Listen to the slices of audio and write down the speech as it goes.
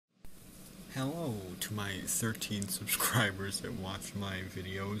Hello to my 13 subscribers that watch my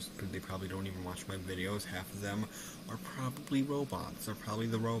videos, but they probably don't even watch my videos. Half of them are probably robots. They're probably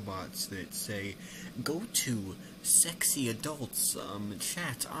the robots that say, go to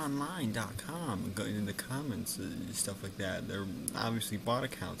sexyadultschatonline.com, go in the comments, stuff like that. They're obviously bot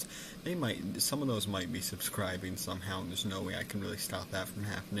accounts. Some of those might be subscribing somehow, and there's no way I can really stop that from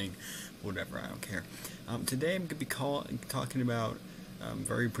happening. Whatever, I don't care. Today I'm going to be talking about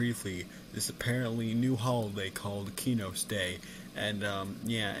very briefly, this apparently new holiday called Kenos Day, and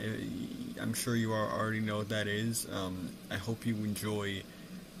yeah, I'm sure you already know what that is. I hope you enjoy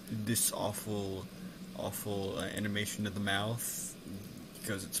this awful animation of the mouth,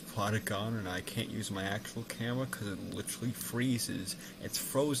 because it's Plotagon and I can't use my actual camera because it literally freezes. It's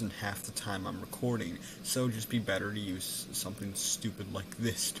frozen half the time I'm recording, so it'd just be better to use something stupid like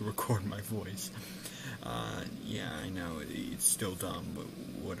this to record my voice. Yeah, I know, it's still dumb, but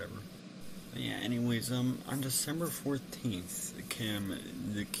whatever. Yeah, anyways, on December 14th,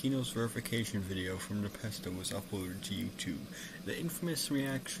 the kenos verification video from npesta was uploaded to YouTube. The infamous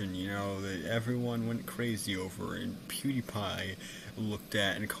reaction, that everyone went crazy over, and PewDiePie looked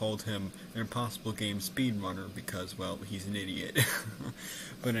at and called him an impossible game speedrunner because, well, he's an idiot.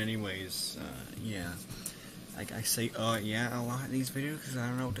 But anyways, yeah. Like I say, yeah, a lot of these videos because I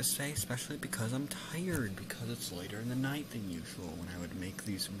don't know what to say, especially because I'm tired, because it's later in the night than usual when I would make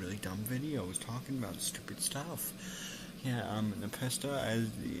these really dumb videos talking about stupid stuff. Yeah, npesta,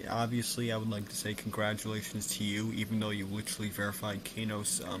 obviously I would like to say congratulations to you, even though you literally verified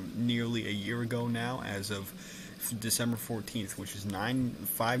kenos nearly a year ago now, as of December 14th, which is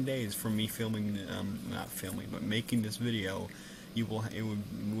 5 days from me filming, not filming, but making this video. It will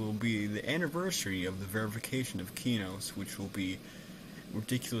be the anniversary of the verification of kenos, which will be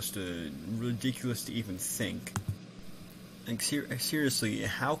ridiculous to even think. Like, seriously,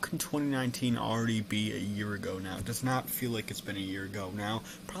 how can 2019 already be a year ago now? It does not feel like it's been a year ago now.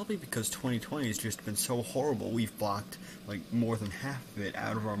 Probably because 2020 has just been so horrible. We've blocked, like, more than half of it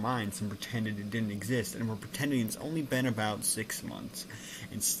out of our minds and pretended it didn't exist. And we're pretending it's only been about 6 months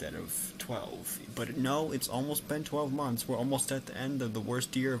instead of 12. But no, it's almost been 12 months. We're almost at the end of the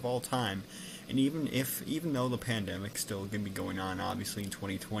worst year of all time. And even though the pandemic's still going to be going on, obviously, in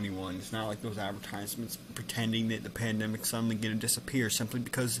 2021, it's not like those advertisements pretending that the pandemic's suddenly going to disappear simply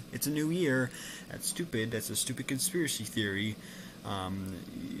because it's a new year. That's stupid. That's a stupid conspiracy theory.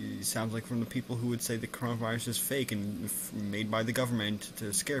 It sounds like from the people who would say the coronavirus is fake and made by the government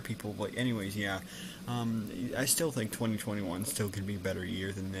to scare people. But anyways, yeah. I still think 2021 is still going to be a better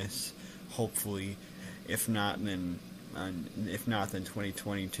year than this. Hopefully. If not, then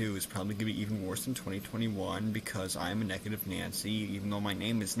 2022 is probably going to be even worse than 2021 because I'm a negative Nancy, even though my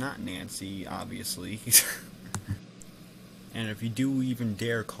name is not Nancy, obviously. And if you do even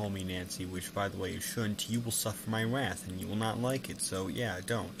dare call me Nancy, which by the way you shouldn't, you will suffer my wrath and you will not like it, so yeah,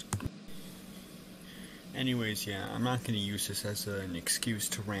 don't. Anyways, yeah, I'm not going to use this as an excuse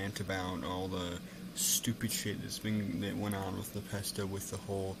to rant about all the stupid shit that went on with npesta, with the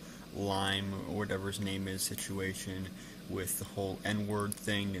whole Lime or whatever his name is situation, with the whole N-word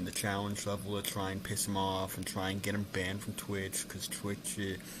thing and the challenge level to try and piss him off and try and get him banned from Twitch, because Twitch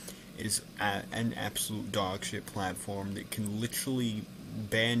is an absolute dog shit platform that can literally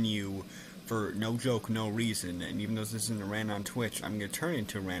ban you for no joke, no reason. And even though this isn't a rant on Twitch, I'm going to turn it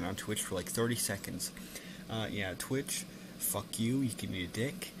into a rant on Twitch for like 30 seconds. Yeah, Twitch, fuck you, you can eat a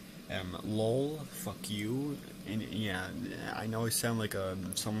dick. Lol, fuck you. And yeah, I know I sound like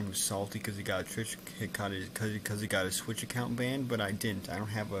someone who's salty because he got his Twitch account banned, but I didn't. I don't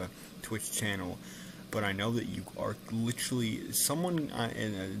have a Twitch channel. But I know that you are literally someone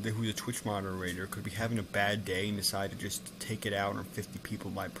who's a Twitch moderator could be having a bad day and decide to just take it out on 50 people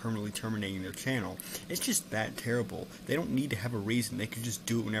by permanently terminating their channel. It's just that terrible. They don't need to have a reason. They could just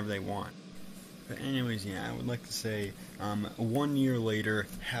do it whenever they want. But anyways, yeah, I would like to say, 1 year later,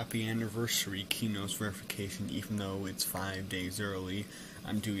 happy anniversary kenos verification, even though it's 5 days early.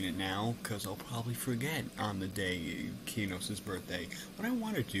 I'm doing it now, because I'll probably forget on the day Kenos' birthday. What I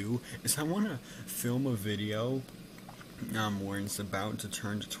want to do is I want to film a video, where it's about to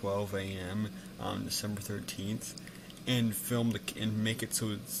turn to 12 a.m. on December 13th, and and make it so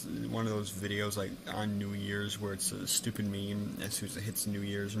it's one of those videos like on New Year's where it's a stupid meme as soon as it hits New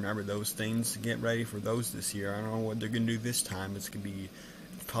Year's. Remember those things? Get ready for those this year. I don't know what they're gonna do this time. It's gonna be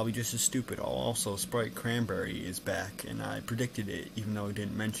probably just as stupid. Also, Sprite Cranberry is back, and I predicted it, even though I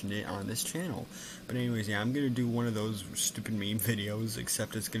didn't mention it on this channel. But anyways, yeah, I'm gonna do one of those stupid meme videos,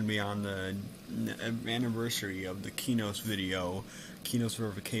 except it's gonna be on the anniversary of the kenos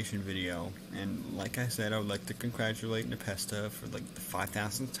verification video. And like I said, I would like to congratulate npesta for like the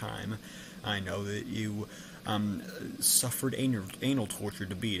 5,000th time. I know that you suffered anal torture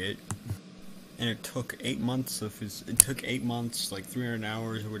to beat it. And it took 8 months, like 300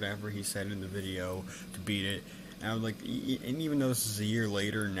 hours or whatever he said in the video to beat it. And I would like, and even though this is a year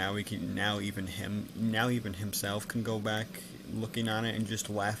later, now even himself can go back looking on it and just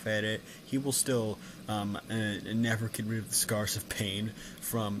laugh at it. He will still never get rid of the scars of pain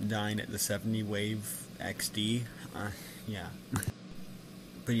from dying at the 70 wave XD. Yeah.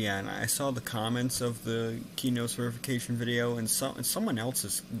 But yeah, and I saw the comments of the kenos verification video, and someone else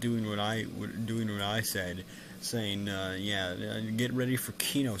is doing what I said, saying, get ready for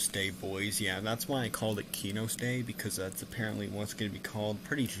Kenos Day, boys. Yeah, that's why I called it Kenos Day, because that's apparently what's going to be called.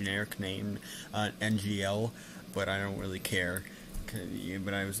 Pretty generic name, NGL, but I don't really care.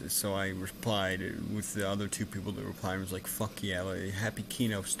 But I replied with the other two people that replied. I was like, fuck yeah, like, happy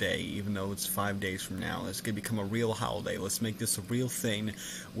Kenos Day, even though it's 5 days from now. It's gonna become a real holiday. Let's make this a real thing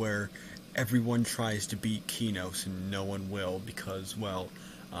where everyone tries to beat Kenos and no one will, because, well,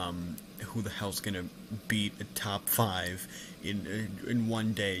 who the hell's gonna beat a top 5 in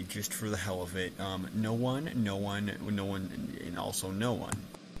 1 day just for the hell of it? No one, and also no one.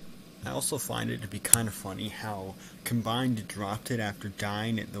 I also find it to be kind of funny how Combined dropped it after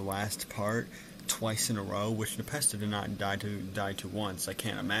dying at the last part twice in a row, which npesta did not die to once. I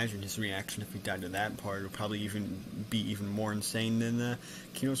can't imagine his reaction if he died to that part. It would probably be even more insane than the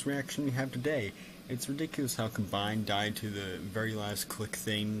kenos reaction we have today. It's ridiculous how Combined died to the very last click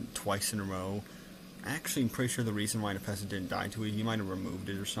thing twice in a row. Actually, I'm pretty sure the reason why npesta didn't die to it, he might have removed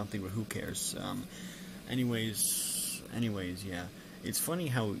it or something, but who cares? Anyways, yeah. It's funny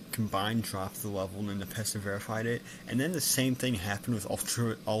how Combined dropped the level and then npesta verified it, and then the same thing happened with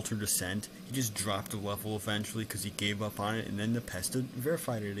Ultra Descent. He just dropped the level eventually because he gave up on it, and then npesta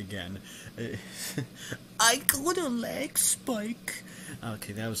verified it again. I got a leg spike.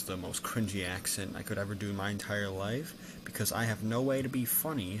 Okay, that was the most cringy accent I could ever do in my entire life, because I have no way to be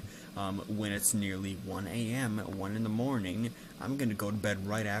funny when it's nearly 1 a.m., 1 in the morning. I'm gonna go to bed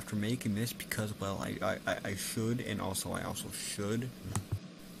right after making this because, well, I should, and also I should.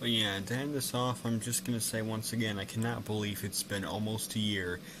 But yeah, to end this off, I'm just gonna say once again, I cannot believe it's been almost a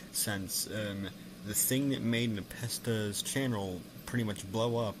year since the thing that made npesta's channel pretty much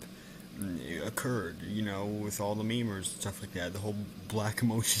blow up occurred, you know, with all the memers and stuff like that. The whole black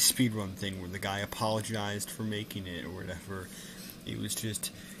emoji speedrun thing where the guy apologized for making it or whatever. It was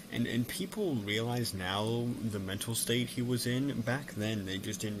just, and people realize now the mental state he was in. Back then they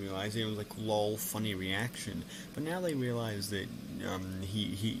just didn't realize it. It was like lol, funny reaction. But now they realize that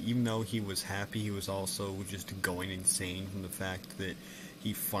he even though he was happy, he was also just going insane from the fact that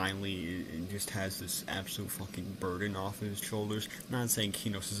he finally just has this absolute fucking burden off of his shoulders. I'm not saying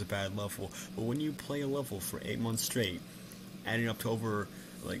Kenos is a bad level, but when you play a level for 8 months straight, adding up to over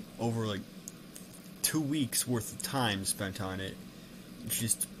 2 weeks worth of time spent on it, it's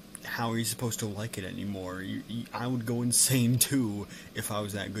just, how are you supposed to like it anymore? I would go insane too if I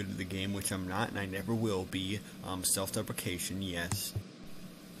was that good at the game, which I'm not, and I never will be. Self-deprecation, yes.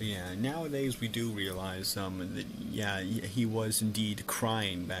 But yeah, nowadays we do realize that, yeah, he was indeed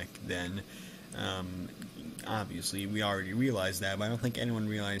crying back then. Obviously, we already realized that, but I don't think anyone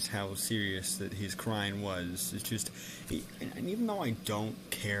realized how serious that his crying was. It's just, and even though I don't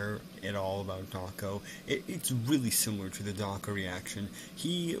care at all about Dawko, it's really similar to the Dawko reaction.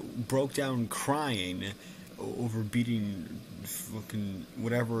 He broke down crying over beating fucking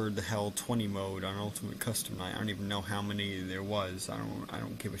whatever the hell 20 mode on Ultimate Custom Night. I don't even know how many there was. I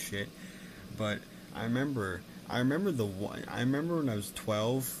don't give a shit. But I remember when I was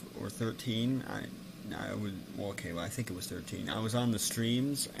 12 or 13. I think it was 13. I was on the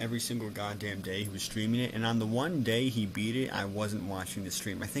streams every single goddamn day he was streaming it, and on the one day he beat it, I wasn't watching the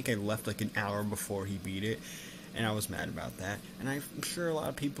stream. I think I left like an hour before he beat it, and I was mad about that. And I'm sure a lot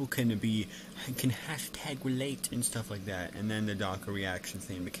of people can hashtag relate and stuff like that. And then the Dawko reaction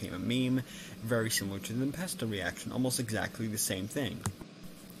thing became a meme, very similar to the npesta reaction, almost exactly the same thing.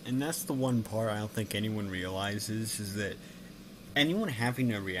 And that's the one part I don't think anyone realizes, is that anyone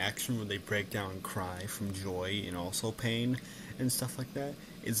having a reaction where they break down and cry from joy and also pain and stuff like that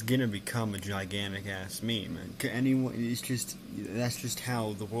is gonna become a gigantic ass meme. That's just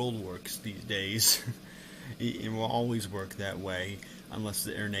how the world works these days. It will always work that way. unless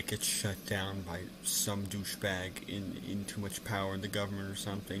the internet gets shut down by some douchebag in too much power in the government or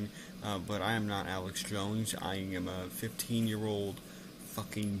something. But I am not Alex Jones. I am a 15-year-old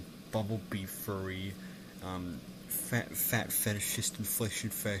fucking bumblebee furry, fat fetishist, inflation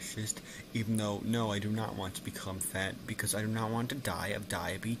fetishist, even though, no, I do not want to become fat, because I do not want to die of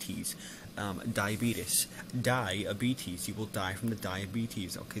diabetes. Diabetes. Diabetes. You will die from the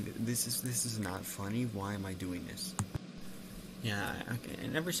diabetes. Okay, this is not funny. Why am I doing this? Yeah,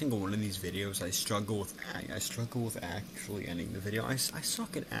 in every single one of these videos, I struggle with actually ending the video. I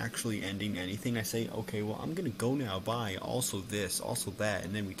suck at actually ending anything. I say, okay, well, I'm gonna go now, bye, also this, also that,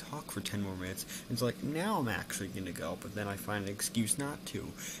 and then we talk for 10 more minutes. And it's like, now I'm actually gonna go, but then I find an excuse not to.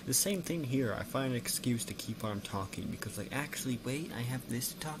 The same thing here, I find an excuse to keep on talking, because, like, actually, wait, I have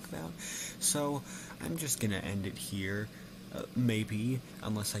this to talk about? So, I'm just gonna end it here. Maybe,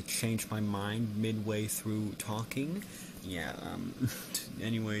 unless I change my mind midway through talking. Yeah,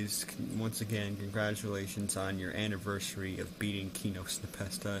 anyways, once again, congratulations on your anniversary of beating Kenos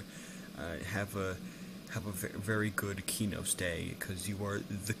npesta. Have a very good Kenos day, because you are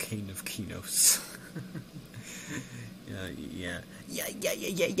the king of Kenos. Yeah.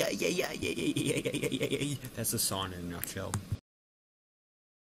 That's the song in a nutshell.